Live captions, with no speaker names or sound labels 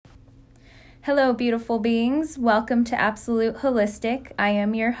Hello, beautiful beings. Welcome to Absolute Holistic. I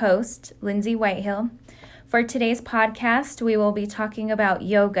am your host, Lindsay Whitehill. For today's podcast, we will be talking about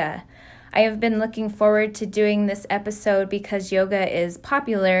yoga. I have been looking forward to doing this episode because yoga is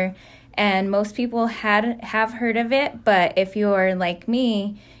popular and most people have heard of it, but if you're like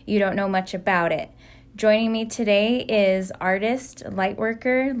me, you don't know much about it. Joining me today is artist,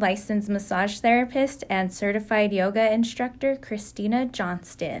 lightworker, licensed massage therapist, and certified yoga instructor, Christina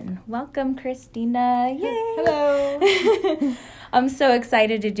Johnston. Welcome, Christina. Yay! Hello. I'm so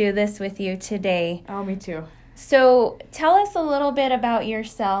excited to do this with you today. Oh, me too. So tell us a little bit about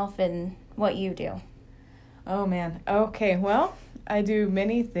yourself and what you do. Oh, man. Okay, well, I do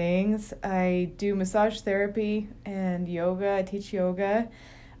many things. I do massage therapy and yoga. I teach yoga.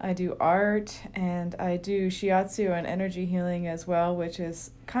 I do art, and I do shiatsu and energy healing as well, which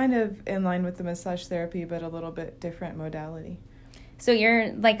is kind of in line with the massage therapy, but a little bit different modality. So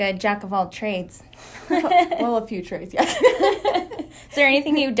you're like a jack of all trades. Well, a few trades, yes. Is there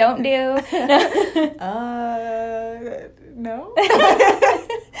anything you don't do? No.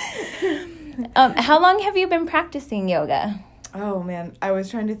 How long have you been practicing yoga? Oh, man. I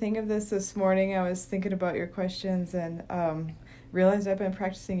was trying to think of this morning. I was thinking about your questions and realized I've been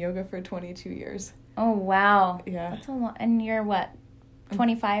practicing yoga for 22 years. Oh, wow. Yeah. That's a lot. And you're what,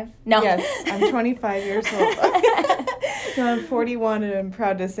 25? No. Yes, I'm 25 years old. No, I'm 41, and I'm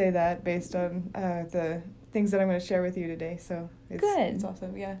proud to say that based on the things that I'm going to share with you today. So it's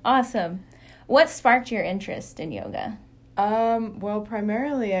awesome, yeah. Awesome. What sparked your interest in yoga? Well,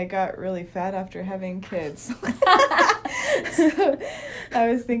 primarily I got really fat after having kids. So I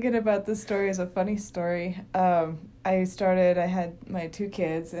was thinking about this story as a funny story. I had my 2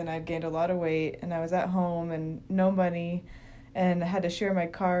 kids, and I'd gained a lot of weight, and I was at home and no money, and I had to share my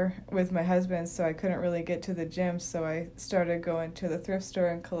car with my husband, so I couldn't really get to the gym, so I started going to the thrift store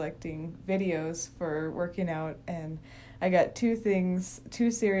and collecting videos for working out, and I got 2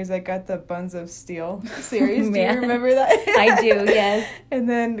 series. I got the Buns of Steel series. Do you remember that? I do, yes. And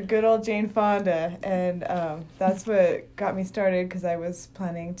then good old Jane Fonda. And that's what got me started because I was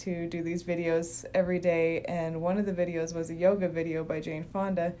planning to do these videos every day. And one of the videos was a yoga video by Jane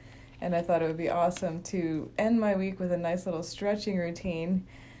Fonda. And I thought it would be awesome to end my week with a nice little stretching routine.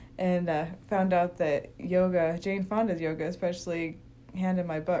 And found out that Jane Fonda's yoga especially, handed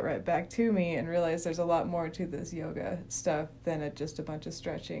my butt right back to me and realized there's a lot more to this yoga stuff than just a bunch of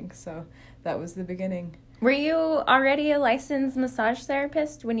stretching. So that was the beginning. Were you already a licensed massage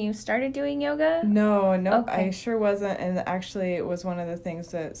therapist when you started doing yoga? No, Okay. I sure wasn't. And actually it was one of the things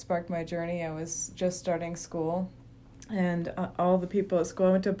that sparked my journey. I was just starting school, and all the people at school,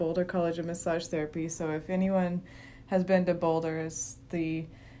 I went to Boulder College of Massage Therapy. So if anyone has been to Boulder, it's the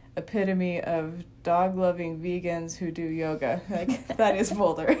epitome of dog-loving vegans who do yoga. Like, that is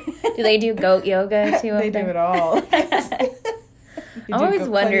Boulder. Do they do goat yoga too? They do it all. I always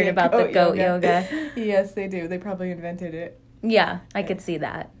wondered about the goat yoga. Yes, they do. They probably invented it. Yeah, I could see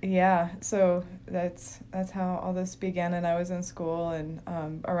that. Yeah, so that's how all this began, and I was in school and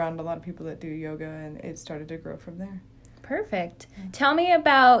around a lot of people that do yoga, and it started to grow from there. Perfect. Tell me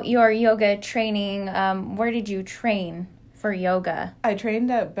about your yoga training. Where did you train for yoga? I trained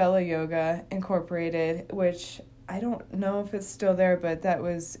at Bella Yoga Incorporated, which I don't know if it's still there, but that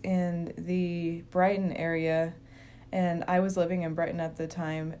was in the Brighton area, and I was living in Brighton at the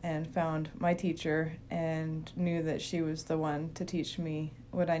time and found my teacher and knew that she was the one to teach me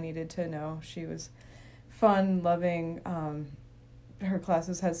what I needed to know. She was fun, loving. Her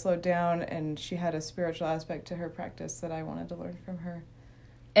classes had slowed down, and she had a spiritual aspect to her practice that I wanted to learn from her.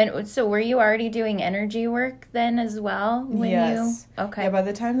 And so were you already doing energy work then as well? Yes. Okay. Yeah, by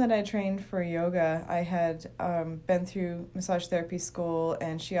the time that I trained for yoga, I had been through massage therapy school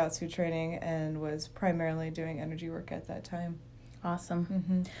and shiatsu training and was primarily doing energy work at that time. Awesome.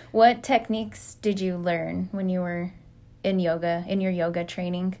 Mm-hmm. What techniques did you learn when you were in your yoga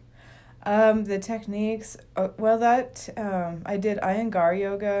training? The techniques, I did Iyengar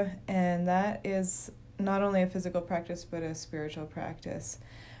yoga, and that is not only a physical practice, but a spiritual practice.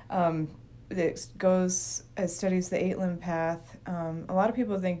 It studies the 8-limb path. A lot of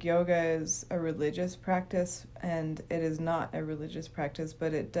people think yoga is a religious practice, and it is not a religious practice,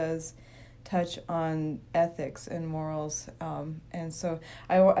 but it does touch on ethics and morals. And so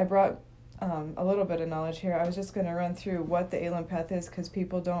I brought a little bit of knowledge here. I was just going to run through what the 8-limb path is because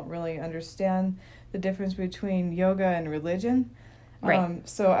people don't really understand the difference between yoga and religion. Right.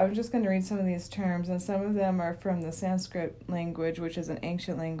 So I'm just going to read some of these terms, and some of them are from the Sanskrit language, which is an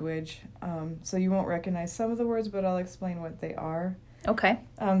ancient language. So you won't recognize some of the words, but I'll explain what they are. Okay.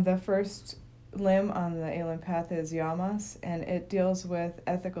 The first limb on the Alien path is yamas, and it deals with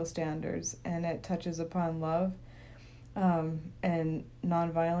ethical standards, and it touches upon love and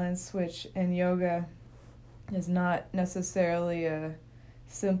nonviolence, which in yoga is not necessarily a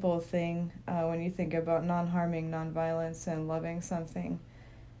simple thing. When you think about non-harming, nonviolence, and loving something,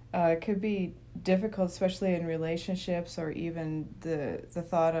 it could be difficult, especially in relationships, or even the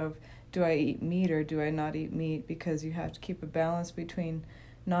thought of, do I eat meat or do I not eat meat? Because you have to keep a balance between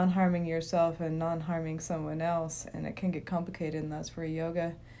non-harming yourself and non-harming someone else, and it can get complicated, and that's where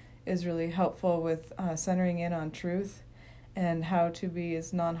yoga is really helpful with centering in on truth and how to be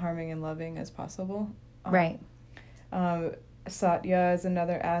as non-harming and loving as possible. Right. Satya is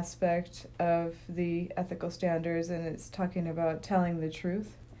another aspect of the ethical standards, and it's talking about telling the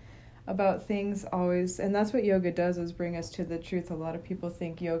truth about things always, and that's what yoga does, is bring us to the truth. A lot of people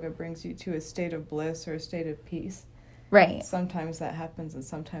think yoga brings you to a state of bliss or a state of peace. Right. Sometimes that happens and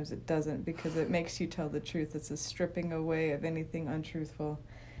sometimes it doesn't, because it makes you tell the truth. It's a stripping away of anything untruthful.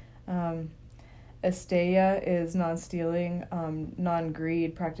 Asteya is non-stealing,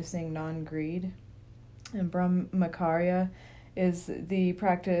 non-greed, practicing non-greed. And Brahmacharya is the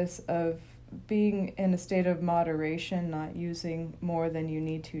practice of being in a state of moderation, not using more than you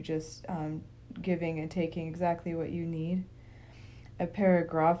need to, just giving and taking exactly what you need.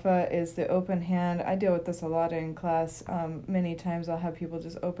 Aparigrapha is the open hand. I deal with this a lot in class. Many times I'll have people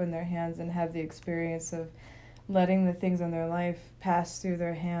just open their hands and have the experience of letting the things in their life pass through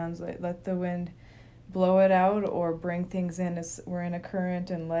their hands. Let the wind blow it out or bring things in as we're in a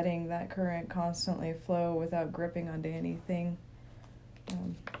current, and letting that current constantly flow without gripping onto anything.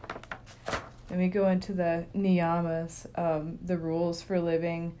 Then we go into the niyamas, the rules for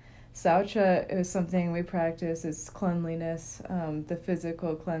living. Saucha is something we practice. It's cleanliness, the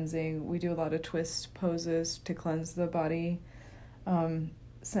physical cleansing. We do a lot of twist poses to cleanse the body.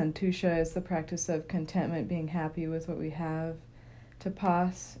 Santusha is the practice of contentment, being happy with what we have.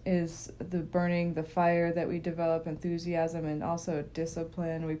 Tapas is the burning, the fire that we develop, enthusiasm, and also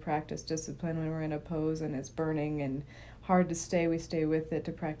discipline. We practice discipline when we're in a pose and it's burning and hard to stay. We stay with it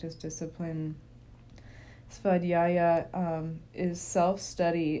to practice discipline. Svadhyaya is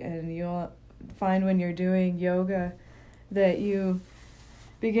self-study, and you'll find when you're doing yoga that you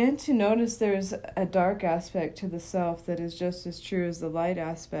begin to notice there's a dark aspect to the self that is just as true as the light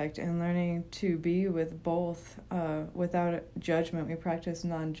aspect, and learning to be with both without judgment. We practice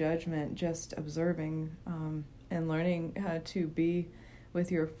non-judgment, just observing and learning how to be with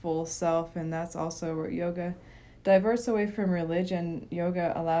your full self, and that's also where yoga diverse away from religion.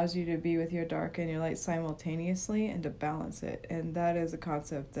 Yoga allows you to be with your dark and your light simultaneously and to balance it. And that is a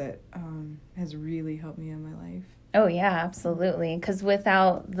concept that has really helped me in my life. Oh, yeah, absolutely. Because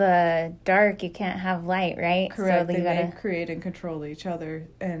without the dark, you can't have light, right? Correct. So they create and control each other.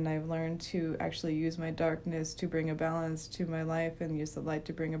 And I've learned to actually use my darkness to bring a balance to my life, and use the light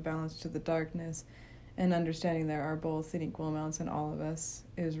to bring a balance to the darkness. And understanding there are both in equal amounts in all of us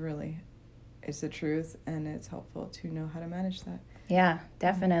is really... it's the truth, and it's helpful to know how to manage that. Yeah,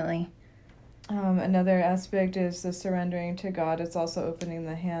 definitely. Another aspect is the surrendering to God. It's also opening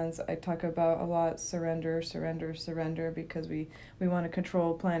the hands. I talk about a lot, surrender, because we want to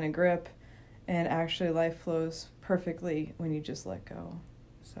control, plan, and grip, and actually life flows perfectly when you just let go.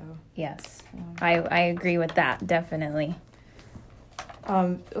 So yes, I agree with that, definitely.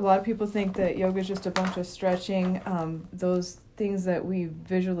 A lot of people think that yoga is just a bunch of stretching. Those things that we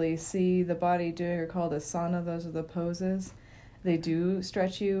visually see the body doing are called asana. Those are the poses. They do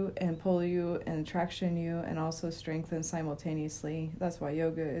stretch you and pull you and traction you and also strengthen simultaneously. That's why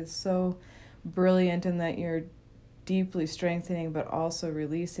yoga is so brilliant, in that you're deeply strengthening but also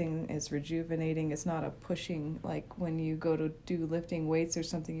releasing. It's rejuvenating. It's not a pushing, like when you go to do lifting weights or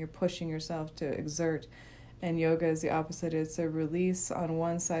something, you're pushing yourself to exert. And yoga is the opposite. It's a release on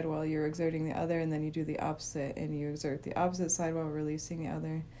one side while you're exerting the other, and then you do the opposite, and you exert the opposite side while releasing the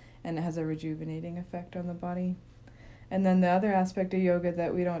other, and it has a rejuvenating effect on the body. And then the other aspect of yoga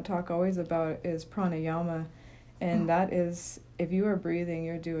that we don't talk always about is pranayama, and that is, if you are breathing,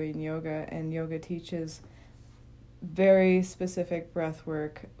 you're doing yoga, and yoga teaches very specific breath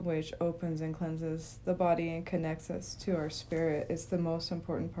work, which opens and cleanses the body and connects us to our spirit. It's the most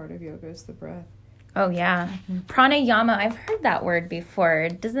important part of yoga, is the breath. Oh, yeah. Mm-hmm. Pranayama, I've heard that word before.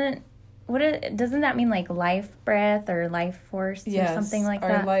 Doesn't that mean like life breath or life force or something like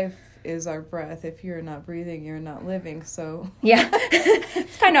that? Our life is our breath. If you're not breathing, you're not living. So yeah,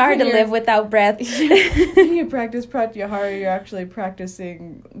 it's kind of hard to live without breath. When you practice pratyahara, you're actually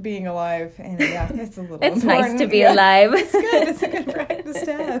practicing being alive, and yeah, it's a little. It's important. Nice to be alive. It's good. It's a good practice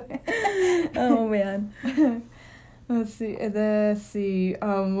to have. Oh man. Let's see.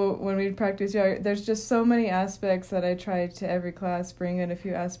 When we practice yoga, there's just so many aspects that I try to every class bring in a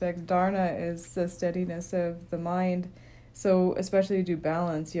few aspects. Dharana is the steadiness of the mind. So especially to do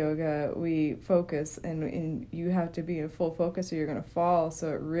balance yoga, we focus, and you have to be in full focus or you're going to fall. So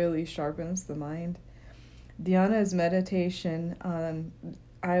it really sharpens the mind. Dhyana is meditation.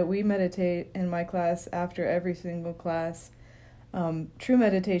 We meditate in my class after every single class. True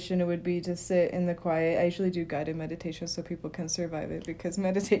meditation, it would be to sit in the quiet. I usually do guided meditation so people can survive it because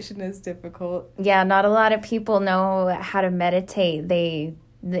meditation is difficult. Yeah, not a lot of people know how to meditate.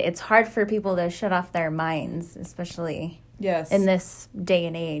 It's hard for people to shut off their minds, especially in this day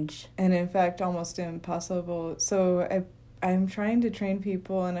and age. And in fact, almost impossible. So I'm trying to train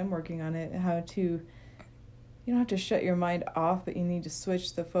people, and I'm working on it, how to... You don't have to shut your mind off, but you need to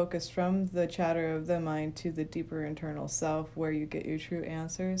switch the focus from the chatter of the mind to the deeper internal self where you get your true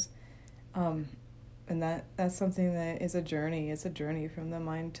answers. And that's something that is a journey. It's a journey from the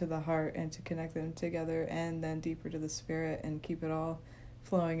mind to the heart and to connect them together and then deeper to the spirit and keep it all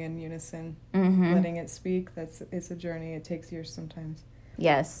flowing in unison, letting it speak. It's a journey. It takes years sometimes.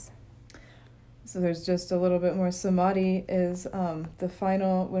 Yes. So there's just a little bit more. Samadhi is the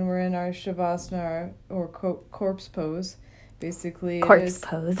final, when we're in our Shavasana or corpse pose. Basically, corpse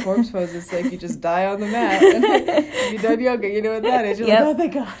pose. Corpse pose is like you just die on the mat. And if you've done yoga, you know what that is. You're like, oh my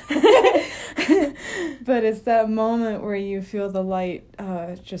God. But it's that moment where you feel the light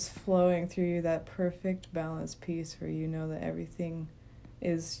just flowing through you, that perfect balanced peace where you know that everything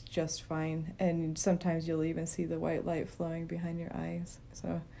is just fine, and sometimes you'll even see the white light flowing behind your eyes.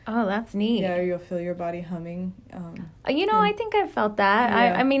 So that's neat. Yeah, you'll feel your body humming. I think I've felt that.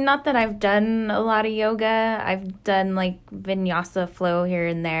 Yeah. I mean, not that I've done a lot of yoga. I've done like vinyasa flow here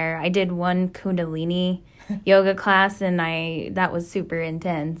and there. I did one Kundalini yoga class, and that was super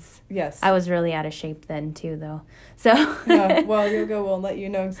intense. Yes. I was really out of shape then too, though. So well, yoga will let you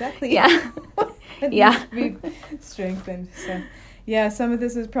know exactly. Yeah. Yeah. Be strengthened. So. Yeah, some of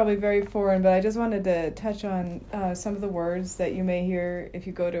this is probably very foreign, but I just wanted to touch on some of the words that you may hear if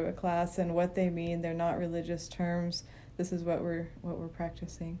you go to a class and what they mean. They're not religious terms. This is what we're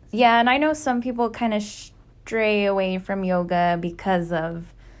practicing. Yeah, and I know some people kind of stray away from yoga because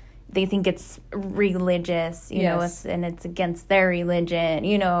they think it's religious, you know, and it's against their religion,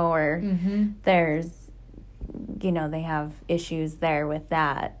 you know, or there's, you know, they have issues there with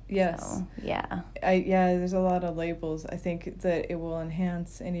that. Yes. So, yeah. There's a lot of labels. I think that it will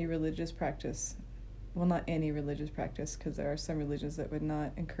enhance any religious practice. Well, not any religious practice, because there are some religions that would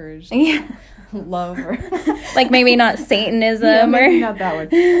not encourage love or... like maybe not Satanism or... maybe not that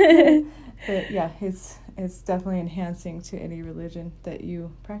one. But yeah, it's definitely enhancing to any religion that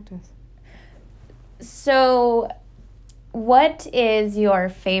you practice. So, what is your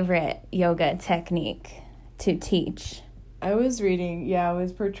favorite yoga technique to teach? I was reading, I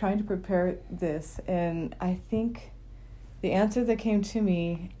was trying to prepare this, and I think the answer that came to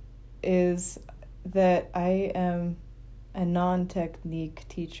me is that I am a non-technique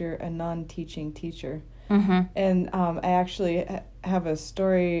teacher, a non-teaching teacher. And I actually have a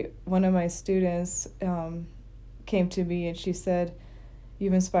story. One of my students came to me and she said,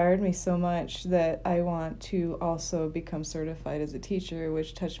 "You've inspired me so much that I want to also become certified as a teacher,"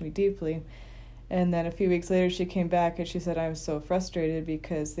 which touched me deeply. And then a few weeks later, she came back and she said, "I'm so frustrated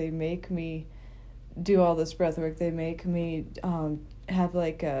because they make me do all this breath work. They make me have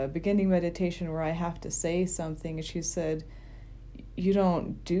like a beginning meditation where I have to say something." And she said, "You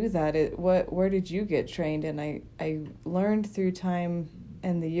don't do that. Where did you get trained?" And I learned through time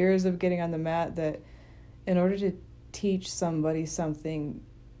and the years of getting on the mat that in order to teach somebody something,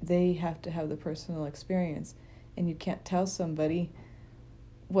 they have to have the personal experience. And you can't tell somebody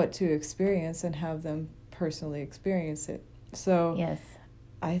what to experience and have them personally experience it. So yes,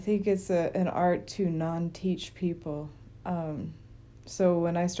 I think it's an art to non-teach people. So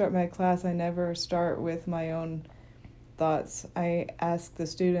when I start my class, I never start with my own thoughts. I ask the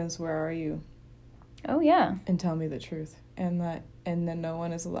students, "Where are you?" Oh yeah. And tell me the truth. And then no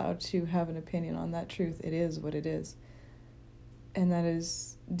one is allowed to have an opinion on that truth. It is what it is. And that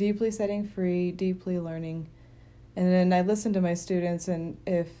is deeply setting free, deeply learning. And then I listen to my students, and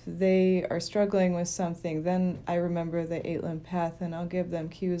if they are struggling with something, then I remember the 8-limb path, and I'll give them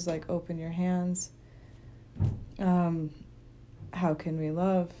cues like open your hands. How can we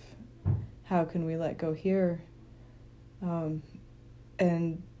love? How can we let go here?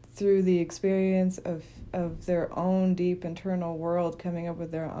 And through the experience of their own deep internal world, coming up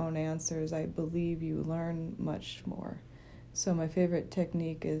with their own answers, I believe you learn much more. So my favorite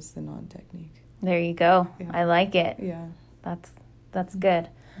technique is the non-technique. There you go. Yeah. I like it. Yeah. That's good.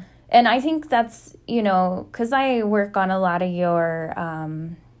 And I think that's, because I work on a lot of your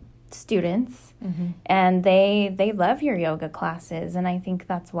students, and they love your yoga classes, and I think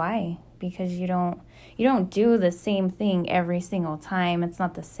that's why, because you don't do the same thing every single time. It's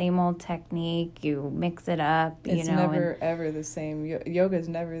not the same old technique. You mix it up. It's never ever the same. Yoga is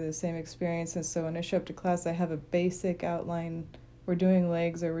never the same experience, and so when I show up to class, I have a basic outline. We're doing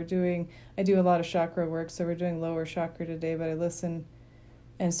legs, or I do a lot of chakra work, so we're doing lower chakra today, but I listen,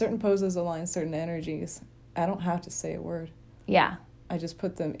 and certain poses align certain energies. I don't have to say a word. Yeah. I just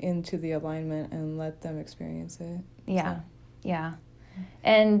put them into the alignment and let them experience it. Yeah. So. Yeah.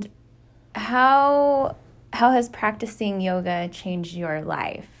 And how has practicing yoga changed your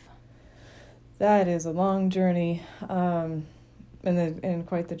life? That is a long journey, and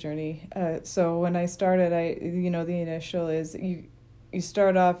quite the journey. So when I started, the initial is you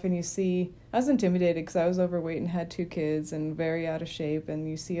start off and you see, I was intimidated because I was overweight and had 2 kids and very out of shape, and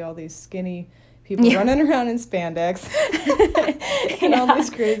you see all these skinny people running around in spandex and all these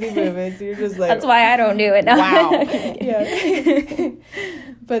crazy movements. You're just like, that's why I don't do it now. Wow. Yeah.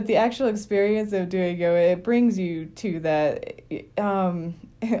 But the actual experience of doing yoga, it brings you to that,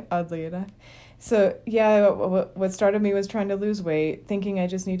 oddly enough. So, yeah, what started me was trying to lose weight, thinking I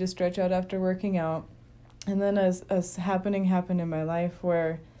just need to stretch out after working out. And then as happened in my life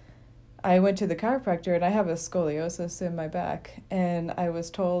where I went to the chiropractor, and I have a scoliosis in my back, and I was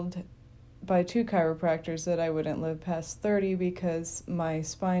told by 2 chiropractors that I wouldn't live past 30 because my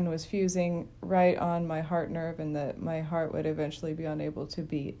spine was fusing right on my heart nerve, and that my heart would eventually be unable to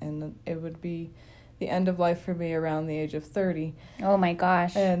beat, and it would be the end of life for me around the age of 30. Oh my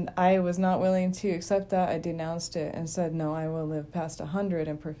gosh. And I was not willing to accept that. I denounced it and said, no, I will live past 100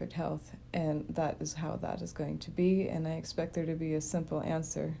 in perfect health, and that is how that is going to be, and I expect there to be a simple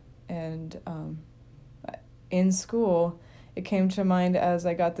answer. And in school, it came to mind as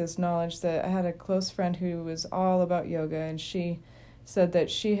I got this knowledge that I had a close friend who was all about yoga, and she said that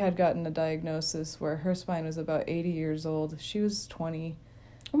she had gotten a diagnosis where her spine was about 80 years old. She was 20.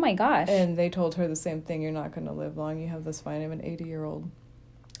 Oh my gosh. And they told her the same thing, you're not going to live long, you have the spine of an 80-year-old.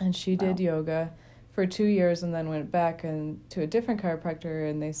 And she did yoga for 2 years and then went back to a different chiropractor,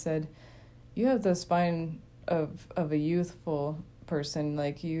 and they said, you have the spine of a youthful person,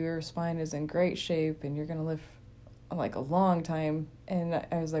 like your spine is in great shape and you're going to live like a long time. And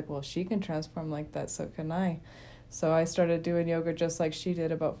I was like, well, she can transform like that, so can I. So I started doing yoga just like she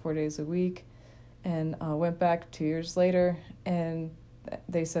did, about 4 days a week, and went back 2 years later, and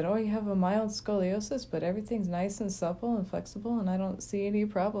they said, oh, you have a mild scoliosis, but everything's nice and supple and flexible, and I don't see any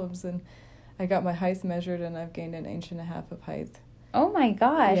problems. And I got my height measured, and I've gained 1.5 inches of height. Oh my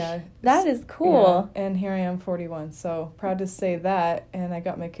gosh. Yeah, that is cool. Yeah. And here I am, 41. So proud to say that. And I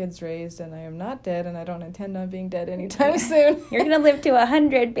got my kids raised, and I am not dead, and I don't intend on being dead anytime soon. You're going to live to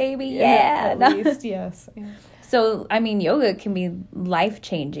 100, baby. Yeah. At least, yes. Yeah. So, I mean, yoga can be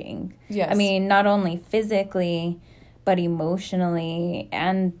life-changing. Yes. I mean, not only physically, but emotionally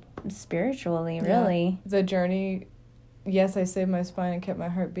and spiritually, really. Yeah. The journey, yes, I saved my spine and kept my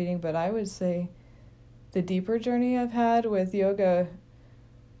heart beating, but I would say the deeper journey I've had with yoga,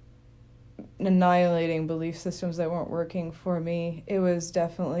 annihilating belief systems that weren't working for me, it was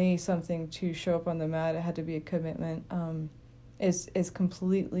definitely something to show up on the mat. It had to be a commitment. Is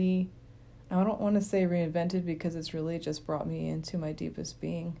completely, I don't want to say reinvented, because it's really just brought me into my deepest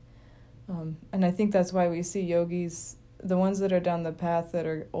being. And I think that's why we see yogis, the ones that are down the path that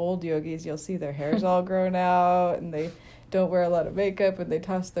are old yogis, you'll see their hair's all grown out, and they don't wear a lot of makeup, and they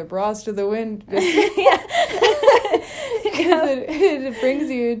toss their bras to the wind. Because it brings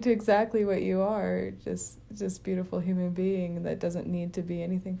you into exactly what you are, just beautiful human being that doesn't need to be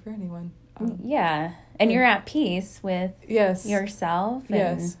anything for anyone. Yeah, and you're at peace with yourself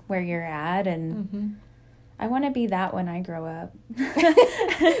and where you're at, and I want to be that when I grow up.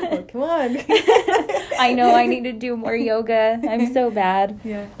 Well, come on. I know I need to do more yoga. I'm so bad.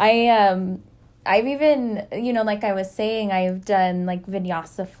 Yeah. I've even, like I was saying, I've done like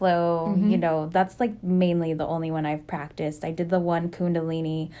vinyasa flow, that's like mainly the only one I've practiced. I did the one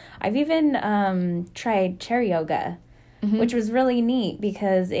Kundalini. I've even tried chair yoga, which was really neat,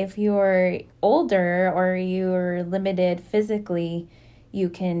 because if you're older or you're limited physically, you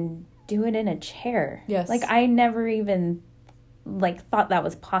can do it in a chair. Yes. Like I never even thought that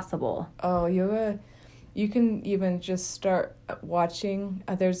was possible. Oh, yoga. You can even just start watching.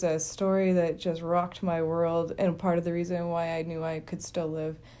 There's a story that just rocked my world, and part of the reason why I knew I could still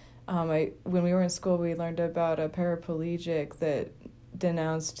live. When we were in school, we learned about a paraplegic that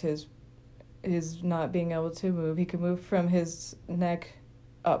denounced his not being able to move. He could move from his neck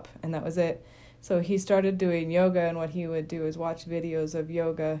up, and that was it. So he started doing yoga, and what he would do is watch videos of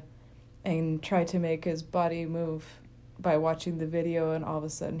yoga and tried to make his body move by watching the video, and all of a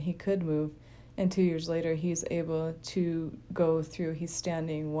sudden he could move. And 2 years later, he's able to go through, he's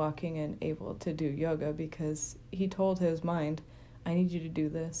standing, walking, and able to do yoga because he told his mind, I need you to do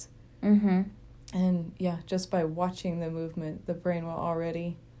this. Mm-hmm. And yeah, just by watching the movement, the brain will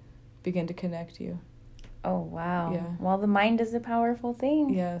already begin to connect you. Oh, wow. Yeah. Well, the mind is a powerful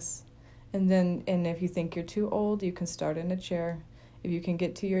thing. Yes. And if you think you're too old, you can start in a chair. If you can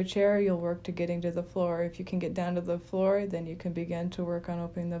get to your chair, you'll work to getting to the floor. If you can get down to the floor, then you can begin to work on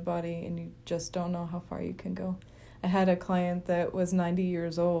opening the body, and you just don't know how far you can go. I had a client that was 90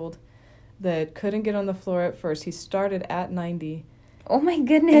 years old that couldn't get on the floor at first. He started at 90. Oh, my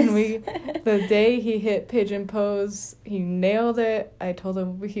goodness. And the day he hit pigeon pose, he nailed it. I told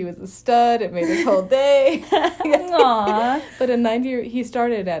him he was a stud. It made his whole day. Aww. But he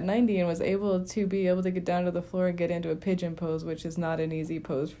started at 90 and was able to get down to the floor and get into a pigeon pose, which is not an easy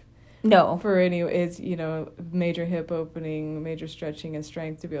pose. No. It's, major hip opening, major stretching and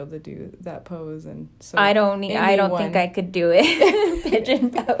strength to be able to do that pose. And so I don't think I could do it. Pigeon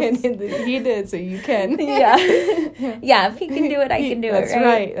pose. And he did, so you can. Yeah. Yeah, if he can do it, I can do it,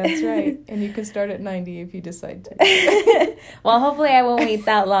 right? That's right. And you can start at 90 if you decide to. Well, hopefully I won't wait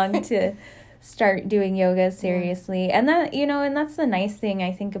that long to start doing yoga seriously. Yeah. And that, and that's the nice thing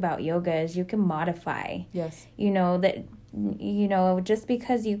I think about yoga is you can modify. Yes. Just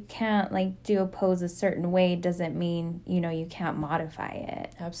because you can't do a pose a certain way doesn't mean, you can't modify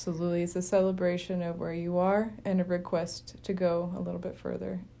it. Absolutely. It's a celebration of where you are and a request to go a little bit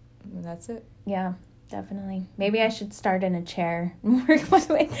further. And that's it. Yeah, definitely. Maybe I should start in a chair and work my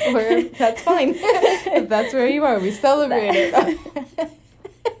way. That's fine. If that's where you are, we celebrate it.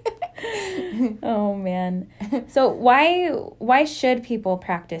 Oh, man. So why should people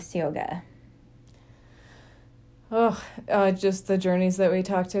practice yoga? Just the journeys that we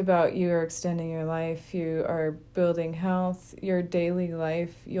talked about. You are extending your life. You are building health. Your daily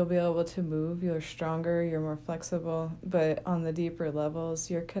life, you'll be able to move. You're stronger. You're more flexible. But on the deeper levels,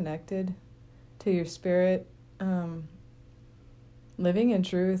 you're connected to your spirit. Living in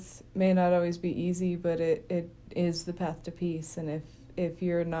truth may not always be easy, but it is the path to peace. And if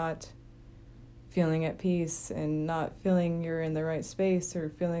you're not feeling at peace and not feeling you're in the right space or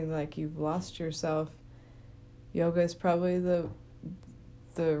feeling like you've lost yourself, yoga is probably the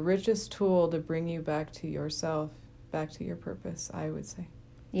richest tool to bring you back to yourself, back to your purpose, I would say.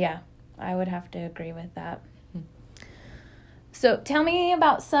 Yeah, I would have to agree with that. Mm-hmm. So tell me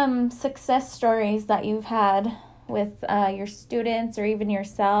about some success stories that you've had with your students or even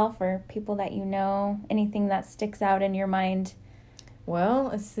yourself or people that you know, anything that sticks out in your mind. Well,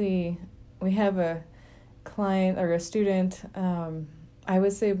 let's see. We have a client or a student. I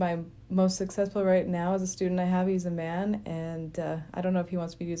would say my most successful right now as a student I have, he's a man, and I don't know if he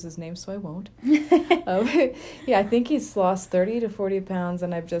wants me to use his name, so I won't. Yeah, I think he's lost 30 to 40 pounds,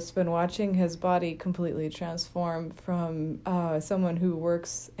 and I've just been watching his body completely transform from someone who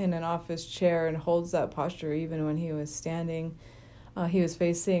works in an office chair and holds that posture even when he was standing. He was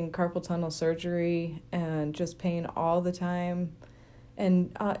facing carpal tunnel surgery and just pain all the time,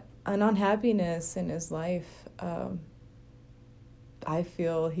 and an unhappiness in his life. I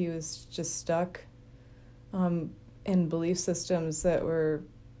feel he was just stuck in belief systems that were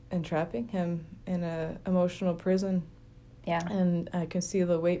entrapping him in a emotional prison. Yeah. And I can see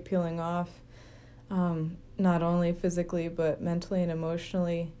the weight peeling off, not only physically but mentally and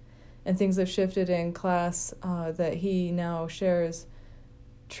emotionally. And things have shifted in class that he now shares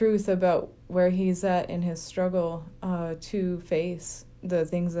truth about where he's at in his struggle to face the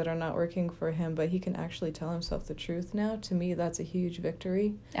things that are not working for him, but he can actually tell himself the truth now. To me, that's a huge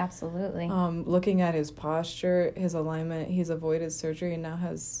victory. Absolutely. Looking at his posture, his alignment, he's avoided surgery and now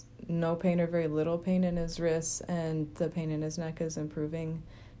has no pain or very little pain in his wrists, and the pain in his neck is improving.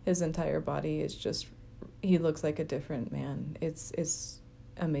 His entire body is just, he looks like a different man. It's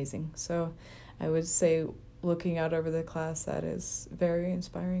amazing. So I would say looking out over the class, that is very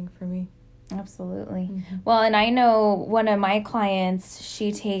inspiring for me. Absolutely. Mm-hmm. Well, and I know one of my clients,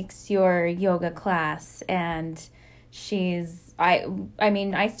 she takes your yoga class, and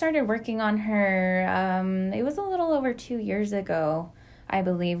I started working on her, it was a little over 2 years ago, I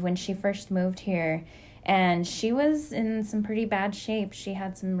believe, when she first moved here, and she was in some pretty bad shape. She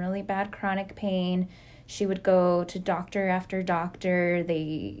had some really bad chronic pain. She would go to doctor after doctor.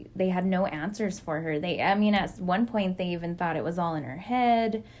 They had no answers for her. At one point, they even thought it was all in her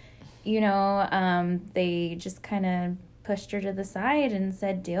head. They just kind of pushed her to the side and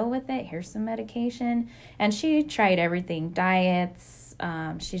said, deal with it. Here's some medication. And she tried everything, diets.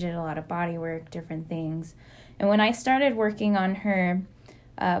 She did a lot of body work, different things. And when I started working on her,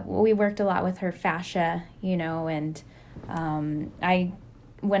 we worked a lot with her fascia, and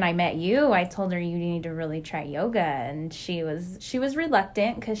when I met you, I told her you need to really try yoga, and she was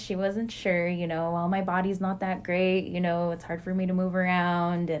reluctant because she wasn't sure, well, my body's not that great, it's hard for me to move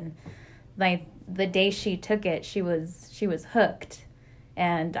around, and like the day she took it, she was hooked,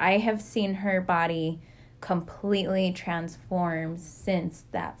 and I have seen her body completely transform since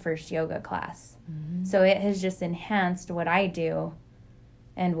that first yoga class. Mm-hmm. So it has just enhanced what I do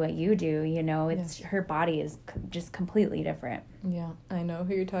and what you do, it's her body is just completely different. Yeah, I know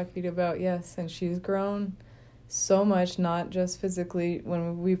who you're talking about, yes. And she's grown so much, not just physically.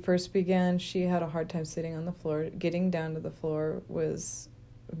 When we first began, she had a hard time sitting on the floor. Getting down to the floor was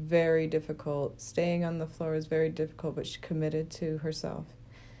very difficult. Staying on the floor was very difficult, but she committed to herself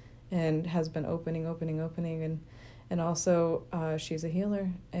and has been opening. And also she's a healer,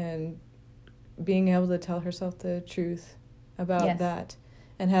 and being able to tell herself the truth about that.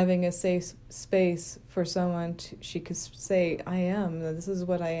 And having a safe space for someone she could say, this is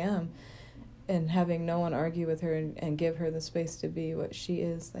what I am. And having no one argue with her and give her the space to be what she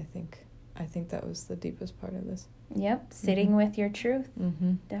is, I think that was the deepest part of this. Yep, sitting mm-hmm. with your truth.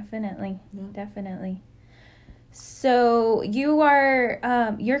 Mm-hmm. Definitely. So you're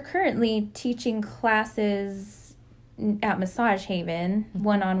currently teaching classes at Massage Haven, mm-hmm.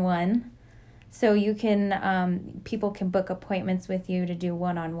 one-on-one. So you can, people can book appointments with you to do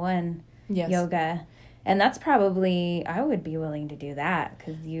one-on-one yoga. And that's probably, I would be willing to do that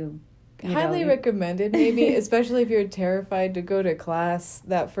because you highly recommended, maybe, especially if you're terrified to go to class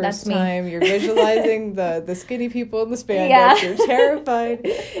that first time. You're visualizing the skinny people in the spandex. Yeah. You're terrified.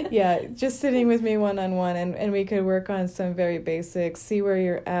 Yeah, just sitting with me one-on-one, and we could work on some very basics, see where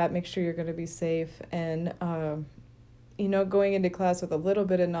you're at, make sure you're going to be safe, and going into class with a little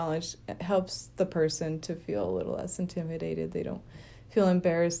bit of knowledge helps the person to feel a little less intimidated. They don't feel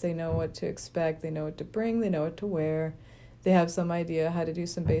embarrassed. They know what to expect. They know what to bring. They know what to wear. They have some idea how to do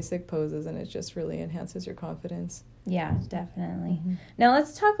some basic poses, and it just really enhances your confidence. Yeah, definitely. Mm-hmm. Now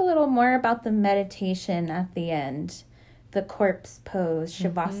let's talk a little more about the meditation at the end, the corpse pose,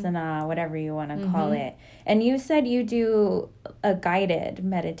 Shavasana, mm-hmm. whatever you want to mm-hmm. call it. And you said you do a guided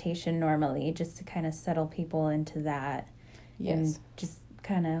meditation normally, just to kind of settle people into that. Yes. And just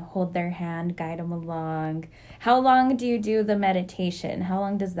kind of hold their hand, guide them along. How long do you do the meditation? How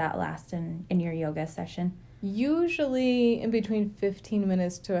long does that last in your yoga session? Usually in between 15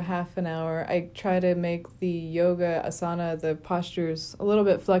 minutes to a half an hour. I try to make the yoga, asana, the postures a little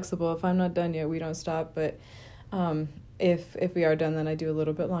bit flexible. If I'm not done yet, we don't stop. But if we are done, then I do a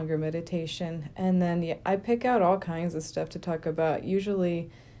little bit longer meditation. And then I pick out all kinds of stuff to talk about. Usually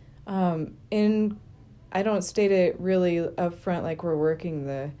I don't state it really up front like we're working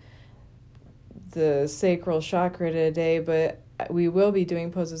the sacral chakra today, but we will be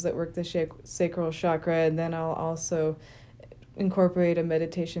doing poses that work the sacral chakra, and then I'll also incorporate a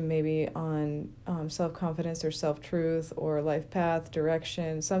meditation maybe on self-confidence or self-truth or life path,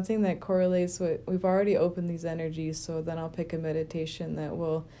 direction, something that correlates with, we've already opened these energies, so then I'll pick a meditation that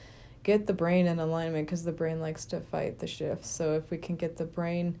will get the brain in alignment, because the brain likes to fight the shift. So if we can get the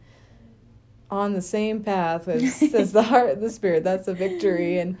brain on the same path as the heart and the spirit, that's a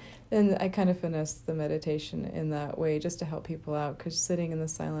victory. And I kind of finesse the meditation in that way just to help people out, because sitting in the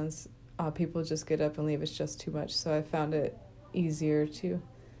silence, people just get up and leave. It's just too much. So I found it easier to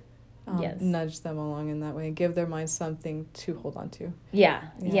nudge them along in that way and give their mind something to hold on to.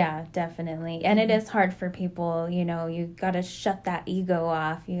 Yeah, definitely. And it is hard for people, you got to shut that ego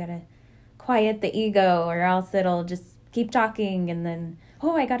off. You got to quiet the ego, or else it'll just keep talking, and then,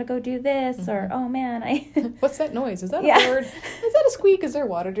 oh, I got to go do this, mm-hmm. or, oh, man, What's that noise? Is that a bird? Is that a squeak? Is there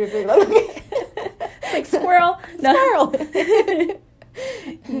water dripping? Like squirrel. No. Squirrel.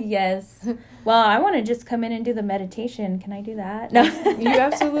 Yes. Well, I want to just come in and do the meditation. Can I do that? No. You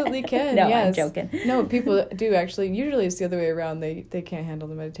absolutely can. No, yes. I'm joking. No, people do actually. Usually it's the other way around. They can't handle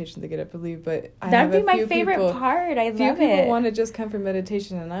the meditation. They get up and leave. But that'd be my favorite part. I love it. Few people want to just come for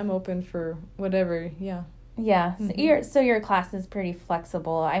meditation, and I'm open for whatever. Yeah. Yeah. Mm-hmm. So your class is pretty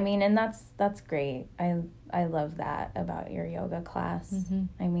flexible. I mean, and that's great. I love that about your yoga class.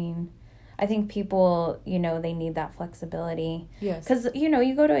 Mm-hmm. I mean, I think people, they need that flexibility. Yes. Because, you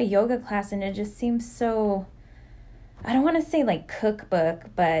go to a yoga class and it just seems so, I don't want to say like cookbook,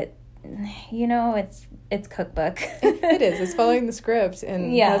 but, it's cookbook. It is. It's following the script.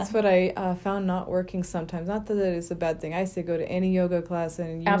 And that's what I found not working sometimes. Not that it is a bad thing. I say go to any yoga class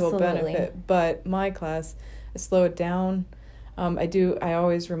and you will benefit. But my class, I slow it down. I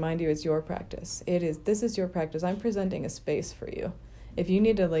always remind you it's your practice. This is your practice. I'm presenting a space for you. if you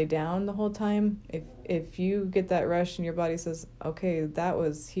need to lay down the whole time, if you get that rush and your body says, okay, that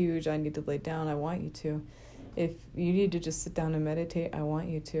was huge, I need to lay down, I want you to. If you need to just sit down and meditate, I want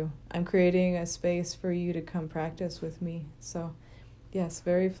you to. I'm creating a space for you to come practice with me. So, yes,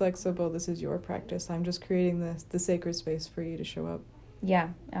 very flexible. This is your practice. I'm just creating the sacred space for you to show up. Yeah,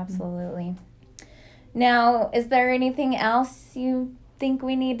 absolutely. Now, is there anything else you think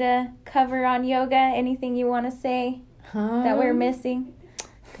we need to cover on yoga? Anything you want to say that we're missing?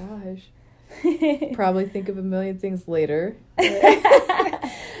 Gosh. Probably think of a million things later.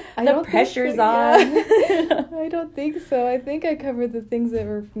 The pressure's on. Yeah. I don't think so. I think I covered the things that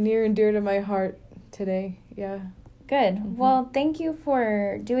were near and dear to my heart today. Yeah. Good. Mm-hmm. Well, thank you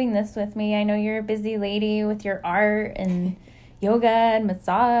for doing this with me. I know you're a busy lady with your art and yoga and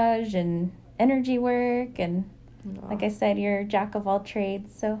massage and energy work. And like I said, you're a jack of all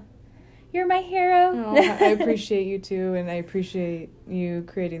trades. So you're my hero. I appreciate you too. And I appreciate you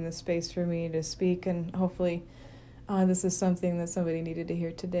creating the space for me to speak. And hopefully this is something that somebody needed to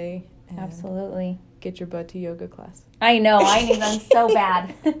hear today. Absolutely. Get your butt to yoga class. I know. I need them so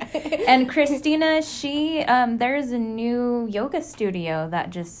bad. And Christina, there's a new yoga studio that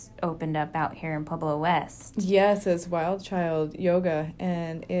just opened up out here in Pueblo West. Yes, it's Wild Child Yoga,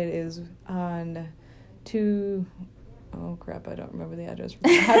 and it is on oh crap, I don't remember the address. I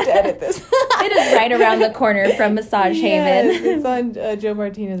have to edit this. It is right around the corner from Massage Haven. It's on Joe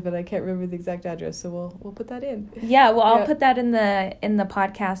Martinez, but I can't remember the exact address, so we'll put that in. Yeah, well, I'll put that in the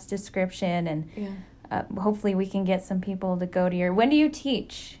podcast description, and hopefully we can get some people to go to your... When do you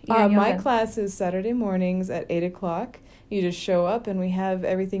teach your yoga? My class is Saturday mornings at 8 o'clock. You just show up, and we have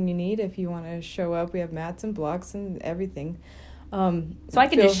everything you need if you want to show up. We have mats and blocks and everything. So I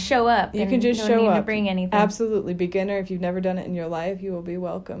can just show up. You can just show up. Need to bring anything. Absolutely. Beginner, if you've never done it in your life, you will be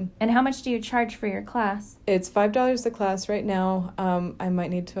welcome. And how much do you charge for your class? It's $5 a class right now. I might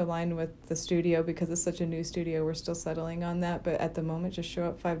need to align with the studio because it's such a new studio. We're still settling on that. But at the moment, just show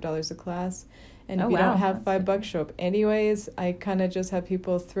up $5 a class. And if you don't have $5, show up anyways. I kind of just have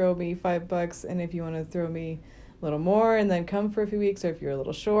people throw me $5. And if you want to throw me a little more and then come for a few weeks, or if you're a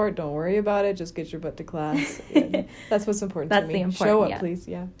little short, don't worry about it. Just get your butt to class. That's what's important to me. That's the important. Show up, please.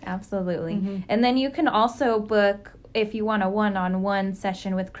 Yeah. Absolutely. Mm-hmm. And then you can also book, if you want a one-on-one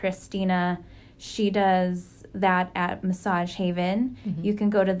session with Christina, she does that at Massage Haven. Mm-hmm. You can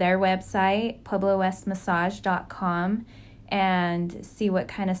go to their website, pueblowestmassage.com, and see what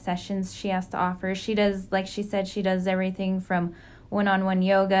kind of sessions she has to offer. She does, like she said, she does everything from one-on-one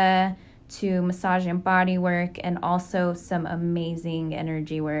yoga to massage and body work, and also some amazing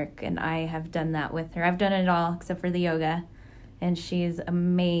energy work. And I have done that with her. I've done it all except for the yoga, and she's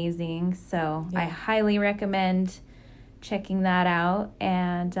amazing. So I highly recommend checking that out.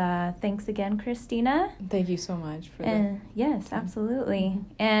 And thanks again, Christina. Thank you so much for that. Yes, absolutely.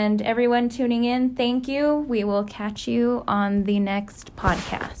 And everyone tuning in, thank you. We will catch you on the next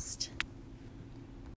podcast.